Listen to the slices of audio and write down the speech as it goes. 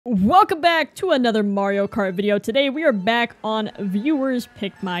Welcome back to another Mario Kart video. Today we are back on Viewers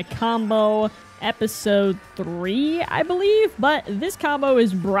Pick My Combo, episode 3, I believe. But this combo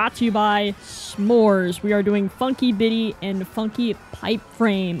is brought to you by S'mores. We are doing Funky Biddy and Funky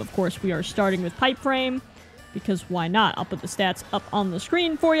Pipeframe. Of course, we are starting with Pipeframe, because why not? I'll put the stats up on the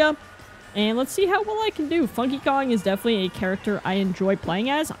screen for you. And let's see how well I can do. Funky Kong is definitely a character I enjoy playing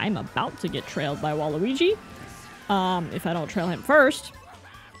as. I'm about to get trailed by Waluigi. If I don't trail him first.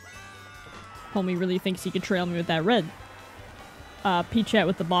 Homie really thinks he could trail me with that red. Peachette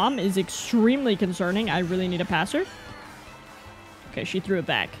with the bomb is extremely concerning. I really need a passer. Okay, she threw it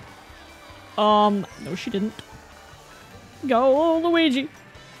back. No she didn't. Go, Luigi.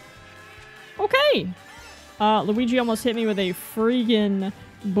 Okay. Luigi almost hit me with a freaking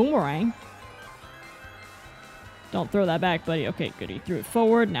boomerang. Don't throw that back, buddy. Okay, good. He threw it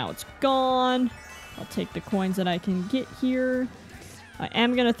forward. Now it's gone. I'll take the coins that I can get here. I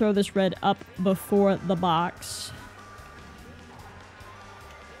am going to throw this red up before the box.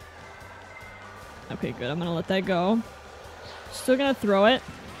 Okay, good. I'm going to let that go. Still going to throw it,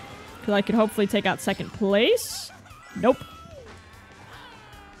 because I could hopefully take out second place. Nope.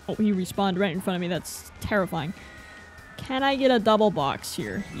 Oh, he respawned right in front of me. That's terrifying. Can I get a double box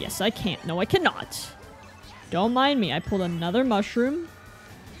here? Yes, I can. No, I cannot. Don't mind me. I pulled another mushroom.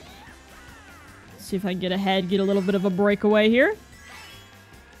 See if I can get ahead, get a little bit of a breakaway here.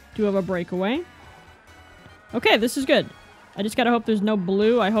 Do have a breakaway. Okay, this is good. I just gotta hope there's no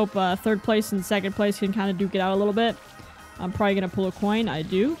blue. I hope third place and second place can kind of duke it out a little bit. I'm probably gonna pull a coin. I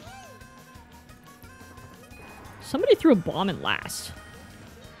do. Somebody threw a bomb in last.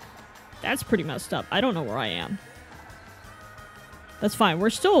 That's pretty messed up. I don't know where I am. That's fine. We're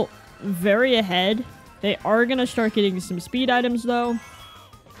still very ahead. They are gonna start getting some speed items though.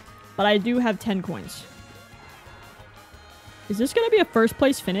 But I do have 10 coins. Is this going to be a first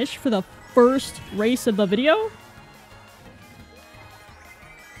place finish for the first race of the video?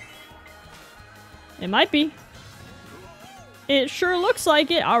 It might be. It sure looks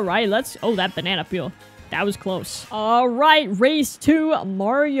like it. Alright, let's... Oh, that banana peel. That was close. Alright, race 2,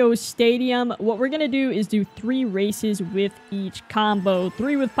 Mario Stadium. What we're going to do is do 3 races with each combo.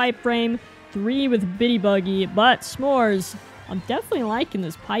 3 with Pipeframe, 3 with Biddy Buggy, but S'mores... I'm definitely liking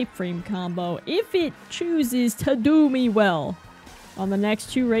this Pipeframe combo. If it chooses to do me well on the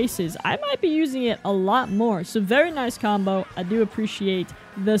next 2 races, I might be using it a lot more. So very nice combo. I do appreciate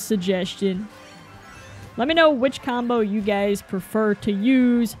the suggestion. Let me know which combo you guys prefer to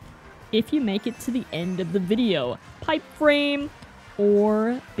use if you make it to the end of the video. Pipeframe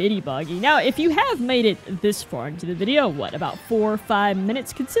or Biddy Buggy. Now, if you have made it this far into the video, what, about 4 or 5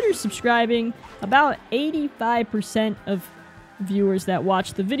 minutes, consider subscribing. About 85% of viewers that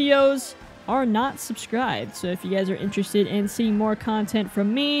watch the videos are not subscribed. So if you guys are interested in seeing more content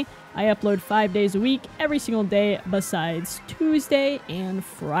from me, I upload 5 days a week, every single day besides Tuesday and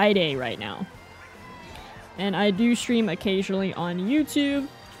Friday right now. And I do stream occasionally on YouTube,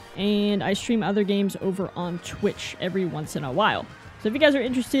 and I stream other games over on Twitch every once in a while. So if you guys are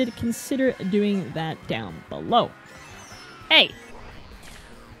interested, consider doing that down below. Hey!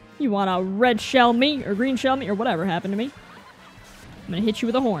 You want to red shell me, or green shell me, or whatever happened to me? I'm gonna hit you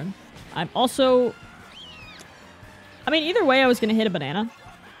with a horn. I'm also... I mean, either way, I was gonna hit a banana.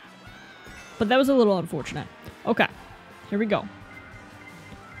 But that was a little unfortunate. Okay. Here we go.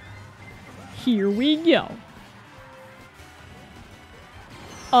 Here we go.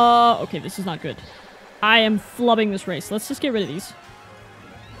 Okay, this is not good. I am flubbing this race. Let's just get rid of these.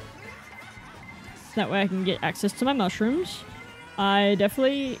 That way I can get access to my mushrooms. I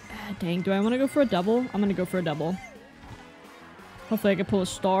definitely... Dang, do I want to go for a double? I'm gonna go for a double. Hopefully I can pull a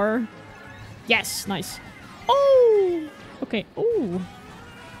star. Yes! Nice. Oh! Okay. Ooh.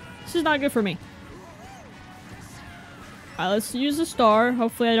 This is not good for me. Alright, let's use the star.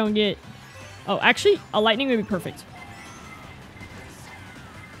 Hopefully I don't get... Oh, actually, a lightning would be perfect.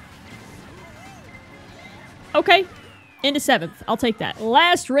 Okay. Into 7th. I'll take that.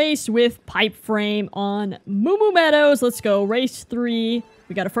 Last race with Pipeframe on Moo Moo Meadows. Let's go. Race 3.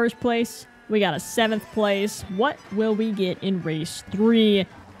 We got a first place. We got a 7th place. What will we get in race 3?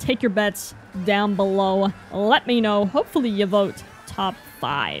 Take your bets down below. Let me know. Hopefully you vote top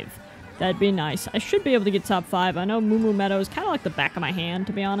 5. That'd be nice. I should be able to get top 5. I know Moo Moo Meadow is kind of like the back of my hand,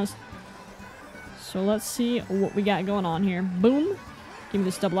 to be honest. So let's see what we got going on here. Boom. Give me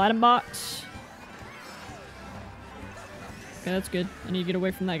this double item box. Okay, that's good. I need to get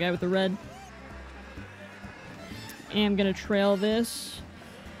away from that guy with the red. And I'm going to trail this.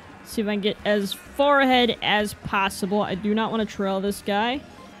 See if I can get as far ahead as possible. I do not want to trail this guy,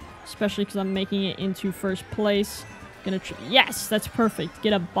 especially because I'm making it into first place. Yes, that's perfect.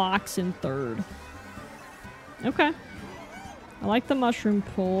 Get a box in third. Okay. I like the mushroom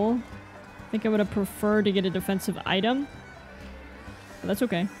pull. I think I would have preferred to get a defensive item. But that's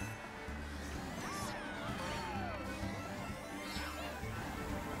okay.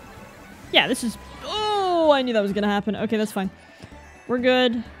 Yeah, this is... Oh, I knew that was gonna happen. Okay, that's fine. We're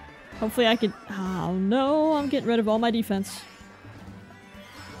good. Hopefully I could... Oh, no. I'm getting rid of all my defense.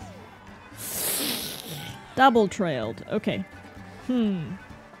 Double trailed. Okay.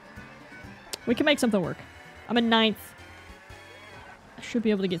 We can make something work. I'm in 9th. I should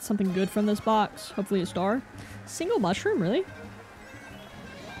be able to get something good from this box. Hopefully a star. Single mushroom, really?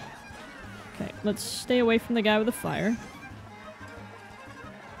 Okay, let's stay away from the guy with the fire.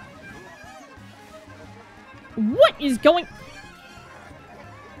 What is going...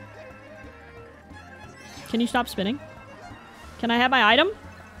 Can you stop spinning? Can I have my item?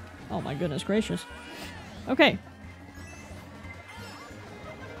 Oh my goodness gracious. Okay.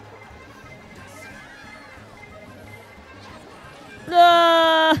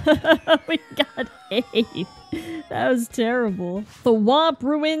 We got 8th. That was terrible. The Womp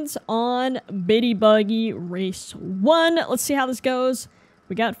Ruins on Bitty Buggy Race 1. Let's see how this goes.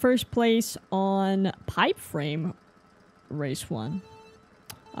 We got first place on Pipeframe Race 1.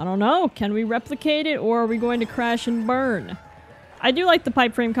 I don't know. Can we replicate it, or are we going to crash and burn? I do like the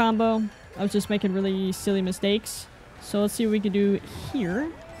Pipeframe combo. I was just making really silly mistakes. So let's see what we can do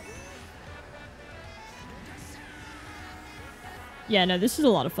here. Yeah, no, this is a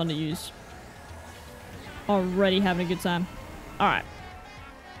lot of fun to use. Already having a good time. Alright.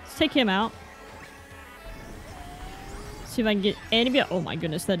 Let's take him out. See if I can get any... Oh my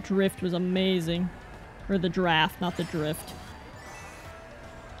goodness, that drift was amazing. Or the draft, not the drift.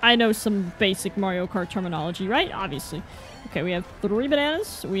 I know some basic Mario Kart terminology, right? Obviously. Okay, we have 3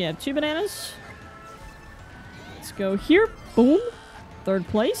 bananas. We have 2 bananas. Let's go here. Boom. 3rd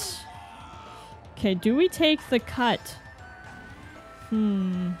place. Okay, do we take the cut?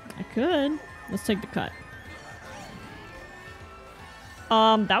 I could. Let's take the cut.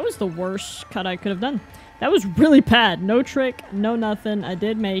 That was the worst cut I could have done. That was really bad. No trick, no nothing. I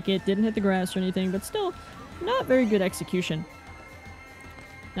did make it. Didn't hit the grass or anything, but still not very good execution.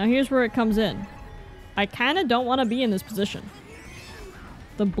 Now here's where it comes in. I kind of don't want to be in this position.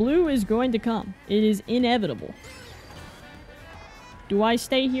 The blue is going to come. It is inevitable. Do I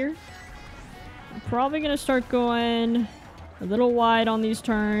stay here? I'm probably going to start going a little wide on these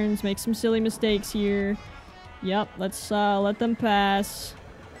turns. Make some silly mistakes here. Yep, let's let them pass.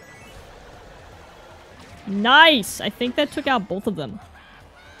 Nice! I think that took out both of them.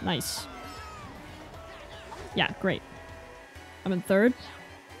 Nice. Yeah, great. I'm in 3rd.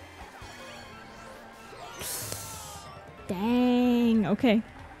 Dang. Okay.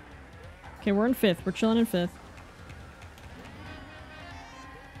 Okay, we're in 5th. We're chilling in 5th.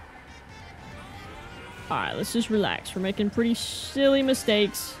 Alright, let's just relax. We're making pretty silly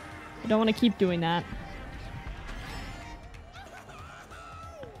mistakes. I don't want to keep doing that.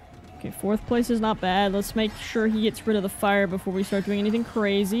 Okay, 4th place is not bad. Let's make sure he gets rid of the fire before we start doing anything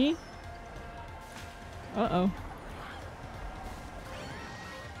crazy. Uh-oh.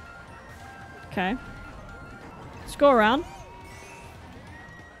 Okay. Let's go around.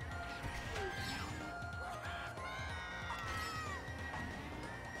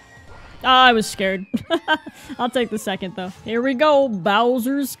 Oh, I was scared. I'll take the 2nd, though. Here we go.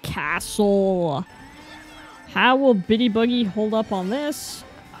 Bowser's Castle. How will Bitty Buggy hold up on this?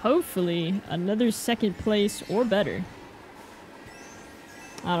 Hopefully, another 2nd place or better.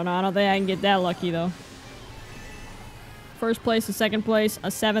 I don't know. I don't think I can get that lucky, though. 1st place, a 2nd place, a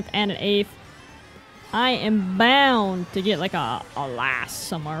 7th, and an 8th. I am bound to get like a last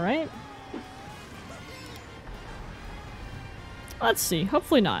somewhere, right? Let's see.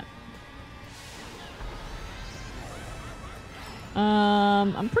 Hopefully not.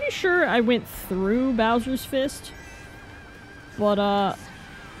 I'm pretty sure I went through Bowser's Fist. But,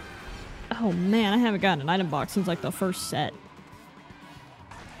 oh man, I haven't gotten an item box since like the 1st set.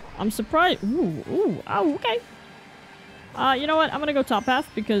 I'm surprised. Ooh, oh, okay. You know what? I'm gonna go top path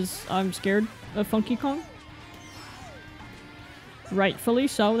because I'm scared of Funky Kong. Rightfully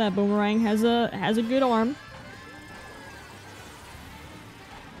so. That boomerang has a good arm.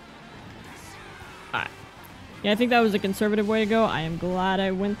 Alright. Yeah, I think that was a conservative way to go. I am glad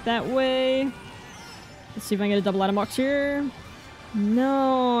I went that way. Let's see if I can get a double item box here.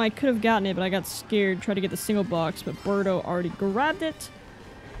 No, I could have gotten it, but I got scared. Tried to get the single box, but Birdo already grabbed it.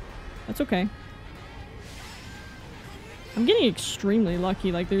 That's okay. I'm getting extremely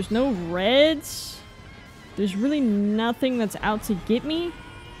lucky. Like, there's no reds. There's really nothing that's out to get me.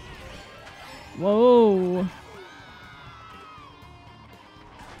 Whoa.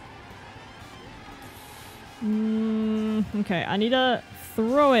 Okay, I need to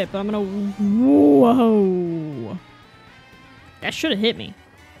throw it, but I'm gonna... Whoa! That should have hit me.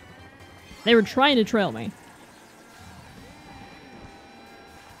 They were trying to trail me.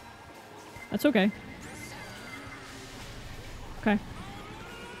 That's okay. Okay.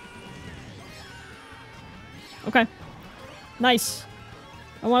 Okay. Nice.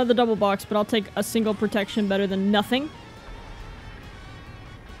 I wanted the double box, but I'll take a single protection better than nothing.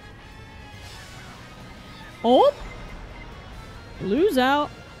 Oh! Lose out.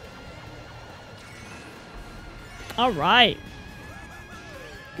 Alright.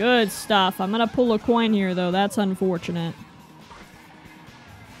 Good stuff. I'm gonna pull a coin here, though. That's unfortunate.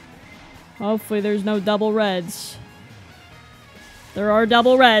 Hopefully there's no double reds. There are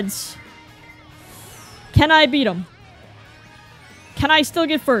double reds. Can I beat them? Can I still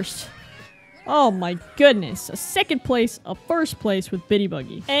get first? Oh my goodness. A second place, a first place with Bitty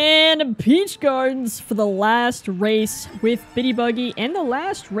Buggy. And Peach Gardens for the last race with Bitty Buggy and the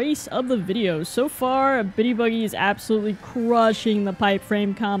last race of the video. So far, Bitty Buggy is absolutely crushing the pipe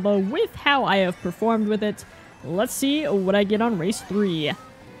frame combo with how I have performed with it. Let's see what I get on race 3.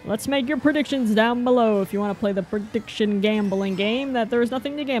 Let's make your predictions down below if you want to play the prediction gambling game that there is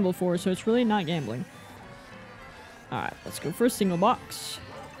nothing to gamble for, so it's really not gambling. Alright, let's go for a single box.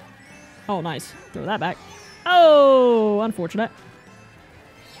 Oh, nice. Throw that back. Oh, unfortunate.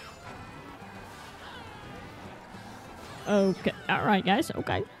 Okay. Alright, guys.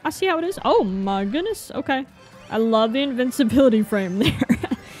 Okay. I see how it is. Oh, my goodness. Okay. I love the invincibility frame there.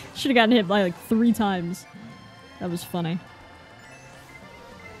 Should have gotten hit by like 3 times. That was funny.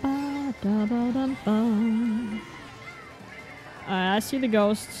 Alright, I see the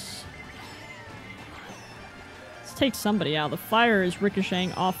ghosts. Take somebody out. The fire is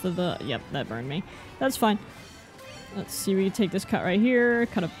ricocheting off of the... Yep, that burned me. That's fine. Let's see. We can take this cut right here.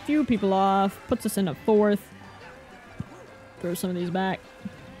 Cut a few people off. Puts us in a 4th. Throw some of these back.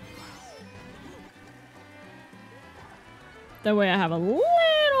 That way I have a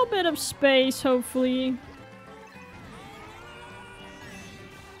little bit of space, hopefully.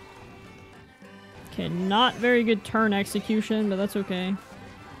 Okay, not very good turn execution, but that's okay.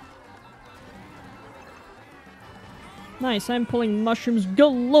 Nice, I'm pulling mushrooms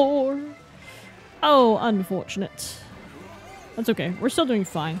galore. Oh, unfortunate. That's okay. We're still doing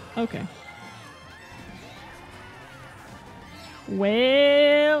fine. Okay.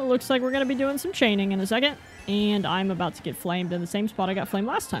 Well, looks like we're going to be doing some chaining in a second. And I'm about to get flamed in the same spot I got flamed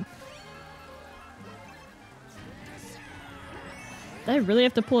last time. Did I really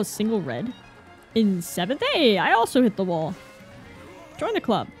have to pull a single red? In 7th? Hey, I also hit the wall. Join the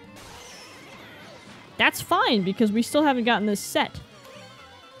club. That's fine, because we still haven't gotten this set.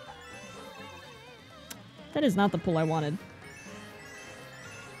 That is not the pull I wanted.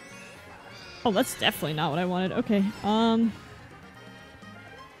 Oh, that's definitely not what I wanted. Okay,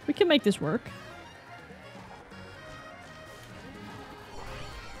 we can make this work.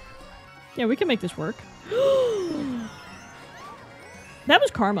 Yeah, we can make this work. That was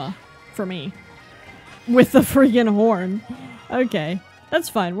karma for me. With the freaking horn. Okay, that's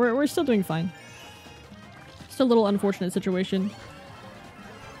fine. We're still doing fine. Just a little unfortunate situation.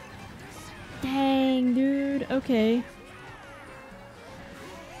 Dang, dude. Okay.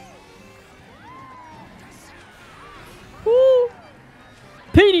 Woo!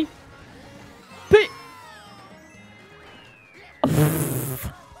 Petey! Pete!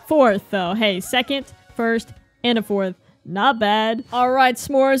 4th, though. Hey, 2nd, 1st, and a 4th. Not bad. Alright,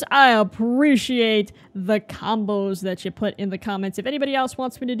 S'mores, I appreciate the combos that you put in the comments. If anybody else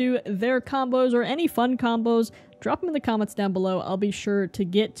wants me to do their combos or any fun combos, drop them in the comments down below. I'll be sure to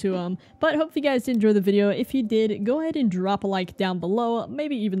get to them. But hope you guys did enjoy the video. If you did, go ahead and drop a like down below.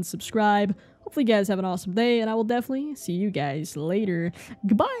 Maybe even subscribe. Hopefully you guys have an awesome day, and I will definitely see you guys later.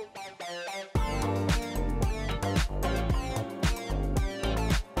 Goodbye!